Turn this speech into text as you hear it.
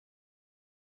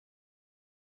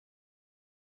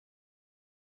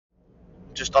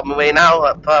just on my way now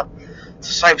up to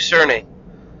South Cerney.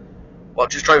 Well,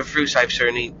 just driving through South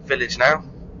Cerney village now,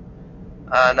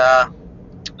 and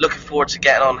looking forward to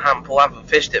getting on Hampole. I haven't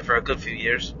fished it for a good few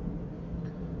years,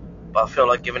 but I feel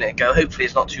like giving it a go. Hopefully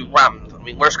it's not too rammed. I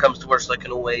mean, worst comes to worst, I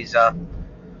can always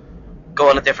go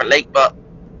on a different lake, but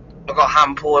I've got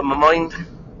Hampole in my mind.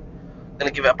 I'm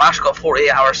going to give it a bash. Got a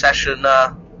 48-hour session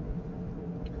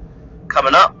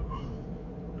coming up.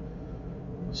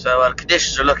 So the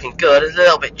conditions are looking good. It's a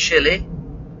little bit chilly.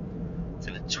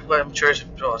 So the temperature's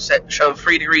showing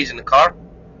 3 degrees in the car.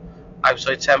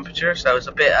 Outside temperature, so it's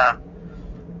a bit,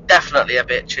 definitely a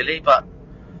bit chilly, but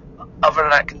other than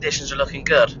that, conditions are looking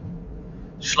good.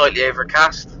 Slightly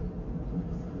overcast.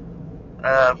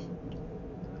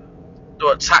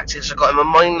 What tactics I've got in my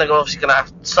mind, I'm obviously going to have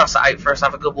to suss it out first,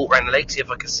 have a good walk around the lake, see if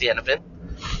I can see anything.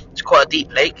 It's quite a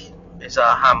deep lake. It's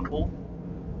a Hampole.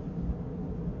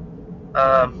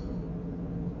 I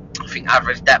think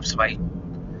average depth's about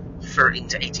 13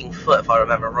 to 18 foot, if I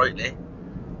remember rightly.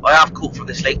 I have caught from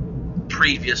this lake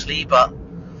previously, but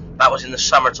that was in the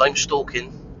summertime,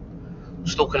 stalking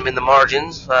them in the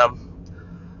margins.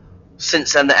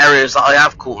 Since then, the areas that I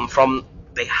have caught them from,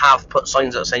 they have put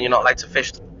signs up saying you're not allowed to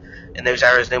fish in those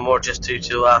areas anymore, just due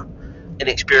to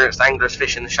inexperienced anglers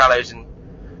fishing the shallows and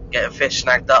getting fish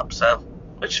snagged up. So,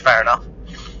 which is fair enough.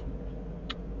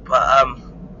 But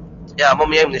yeah, I'm on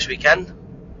my own this weekend.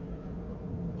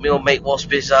 My old mate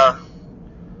Wasp is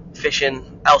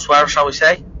fishing elsewhere, shall we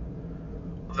say,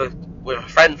 with a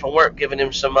friend from work, giving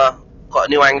him some. Got a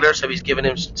new angler, so he's giving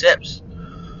him some tips.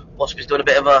 Wasp is doing a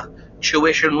bit of a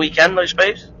tuition weekend, I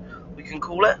suppose we can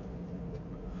call it.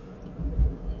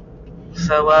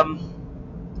 So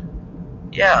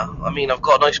yeah, I mean, I've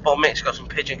got a nice bottom mix, got some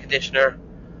pigeon conditioner,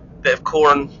 bit of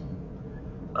corn,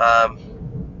 a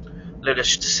load of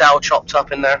cell chopped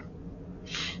up in there.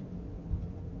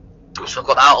 So I've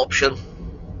got that option.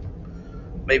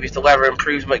 Maybe if the weather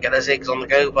improves, might get the zigs on the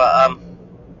go, but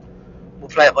we'll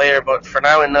play it by ear but for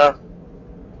now and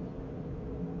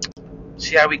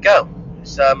see how we go.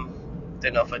 It's,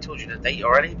 don't know if I told you the date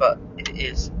already, but it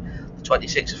is the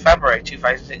 26th of February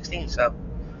 2016, so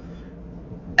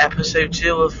episode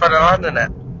 2 of Front of Land in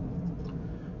it.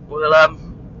 We'll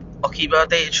I'll keep you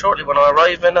updated shortly when I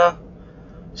arrive and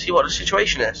see what the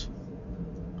situation is.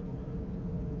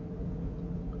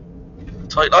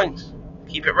 Tight lines,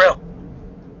 keep it real.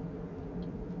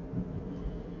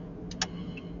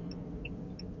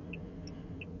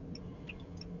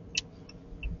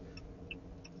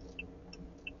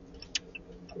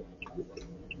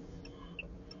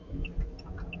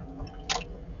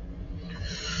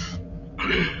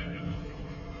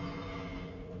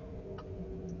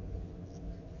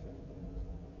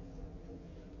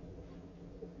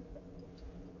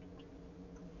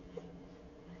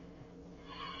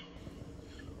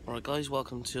 Alright guys,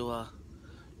 welcome to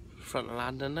Front of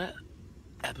Land in it,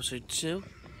 episode 2,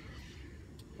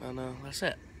 and that's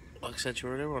it. Like I said to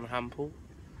you earlier, we're on Hampole,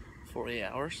 48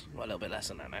 hours, well a little bit less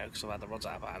than that now because I've had the rods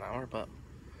out about an hour, but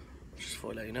just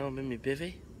thought I'd let you know I'm in my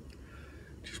bivvy,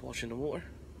 just watching the water,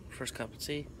 first cup of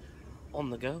tea, on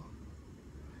the go,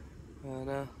 and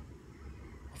I'll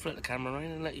flip the camera around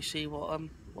and let you see what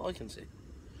I can see.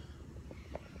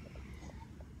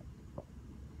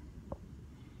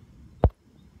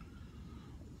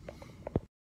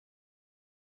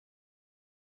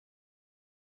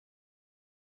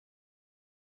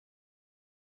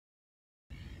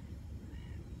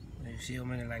 You see,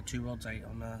 I'm only allowed 2 rods out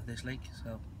on this lake,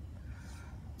 so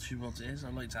 2 rods it is.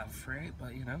 I'd like to have 3 out,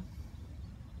 but you know.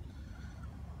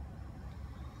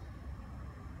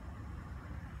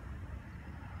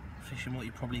 Fishing what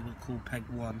you probably would call peg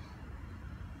 1.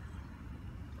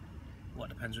 Well, it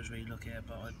depends which way you look at it,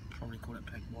 but I'd probably call it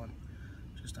peg 1.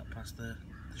 Just up past the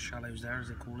shallows there, as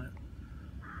they call it.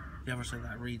 The other side of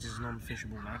that reeds is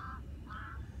non-fishable now,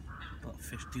 but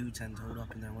fish do tend to hold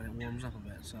up in there when it warms up a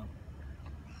bit, so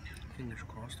fingers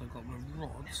crossed. I've got my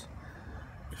rods.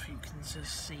 If you can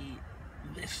just see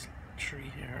this tree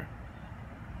here,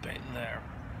 about there,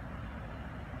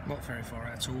 not very far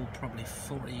at all, probably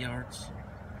 40 yards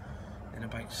in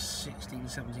about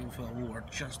 16-17 foot of water,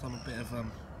 just on a bit of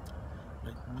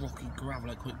like rocky gravel,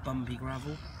 like quite bumpy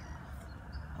gravel.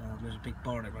 There's a big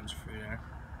bar that runs through there,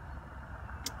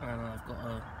 and I've got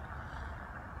a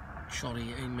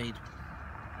shoddy homemade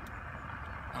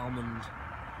almond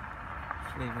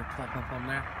flavour pop up on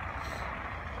there,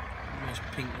 nice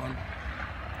pink one,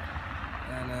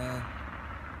 and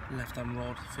left hand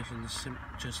rod fishing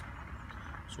just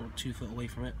sort of 2 foot away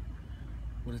from it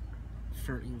with a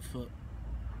 13 foot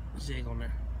zig on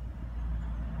there.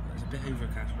 It's a bit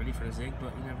overcast really for the zig,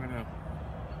 but you never know.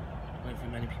 I don't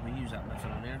think many people use that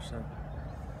method on here, so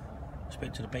I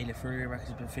spoke to the bailiff earlier, reckons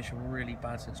he's been fishing really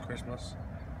bad since Christmas.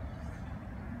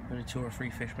 Only 2 or 3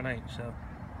 fish been out, so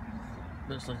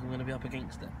looks like I'm going to be up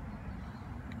against it.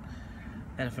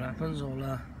 Anything happens,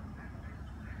 I'll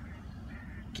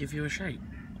give you a shout.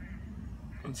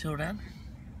 Until then,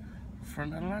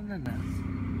 front of the landing now.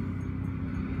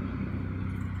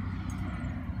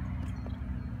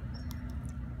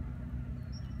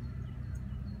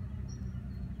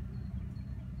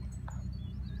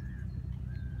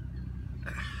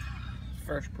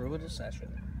 First brew of the session.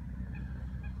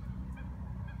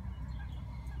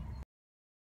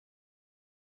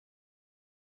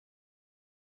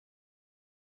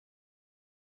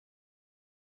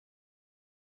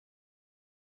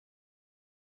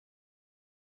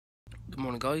 Good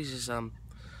morning, guys. It's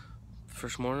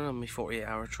first morning on my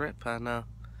 48-hour trip, and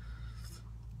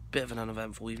bit of an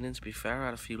uneventful evening, to be fair. I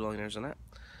had a few liners in it.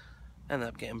 Ended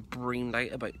up getting breamed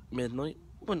out about midnight.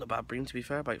 Wasn't a bad bream, to be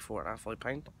fair, about 4.5 5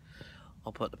 pound.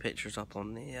 I'll put the pictures up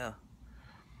on the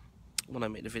when I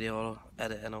make the video. I'll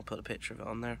edit and I'll put a picture of it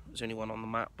on there. There's only one on the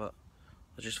map, but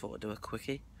I just thought I'd do a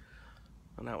quickie,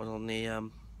 and that was on the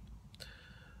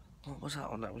what was that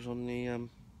on? That was on the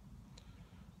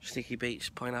Sticky Baits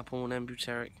Pineapple and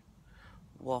Embuteric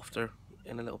Wafter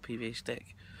in a little PVA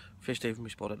stick. Fished over my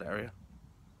spotted area,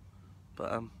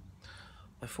 but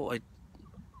I thought I'd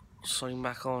sign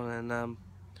back on and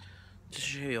just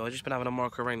show you. I've just been having a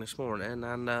marker around this morning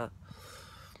and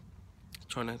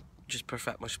trying to just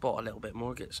perfect my spot a little bit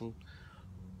more, get some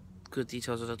good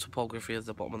details of the topography of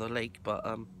the bottom of the lake, but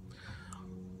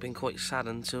been quite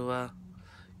saddened to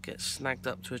get snagged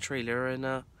up to a trailer,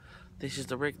 and this is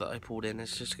the rig that I pulled in. It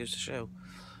just goes to show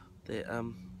that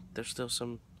there's still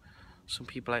some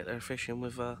people out there fishing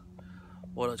with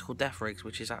what I call death rigs,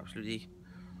 which is absolutely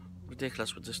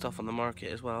ridiculous with the stuff on the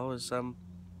market as well. It's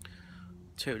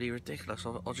totally ridiculous.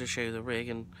 I'll just show you the rig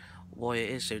and why it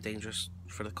is so dangerous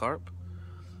for the carp.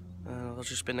 I'll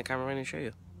just spin the camera around and show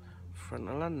you. Front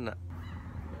of landing net.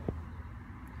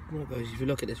 Well guys, if you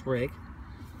look at this rig,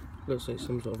 it looks like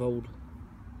some sort of old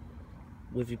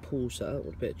with your pool set up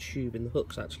with a bit of tube, and the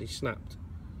hook's actually snapped.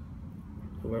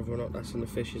 Whether or not that's in the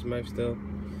fish's mouth still,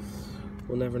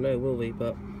 we'll never know, will we?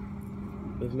 But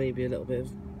with maybe a little bit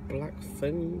of black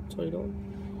foam tied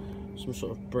on, some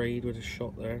sort of braid with a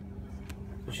shot there,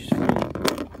 which is fine.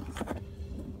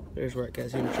 There's where it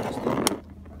gets interesting.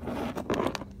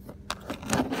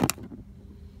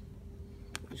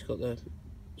 It's got the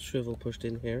swivel pushed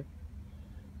in here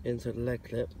into the leg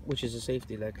clip, which is a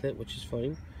safety leg clip, which is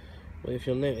fine. But if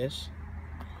you'll notice,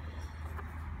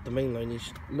 the main line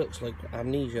looks like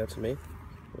amnesia to me,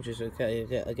 which is okay,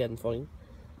 again fine.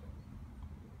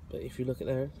 But if you look at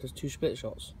there, there's 2 split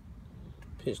shots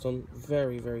pitched on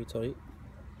very, very tight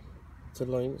to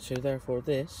the line, so therefore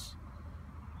this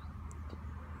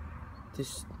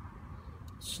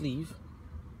sleeve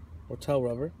or tail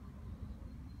rubber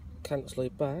can't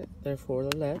slide back, therefore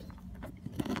the lead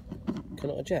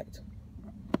cannot eject.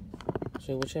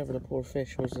 So whichever the poor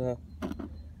fish was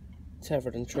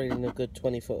tethered and trailing a good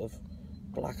 20 foot of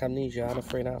black amnesia and a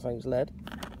 3.5 ounce lead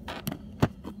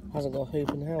hasn't got a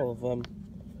hope in hell of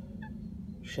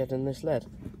shedding this lead.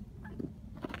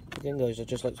 Again guys, I'd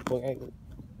just like to point out that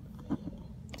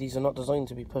these are not designed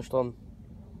to be pushed on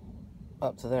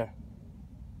up to there.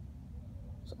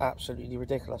 It's absolutely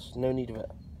ridiculous, no need of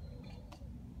it.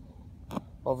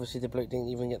 Obviously the bloke didn't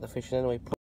even get the fish in anyway.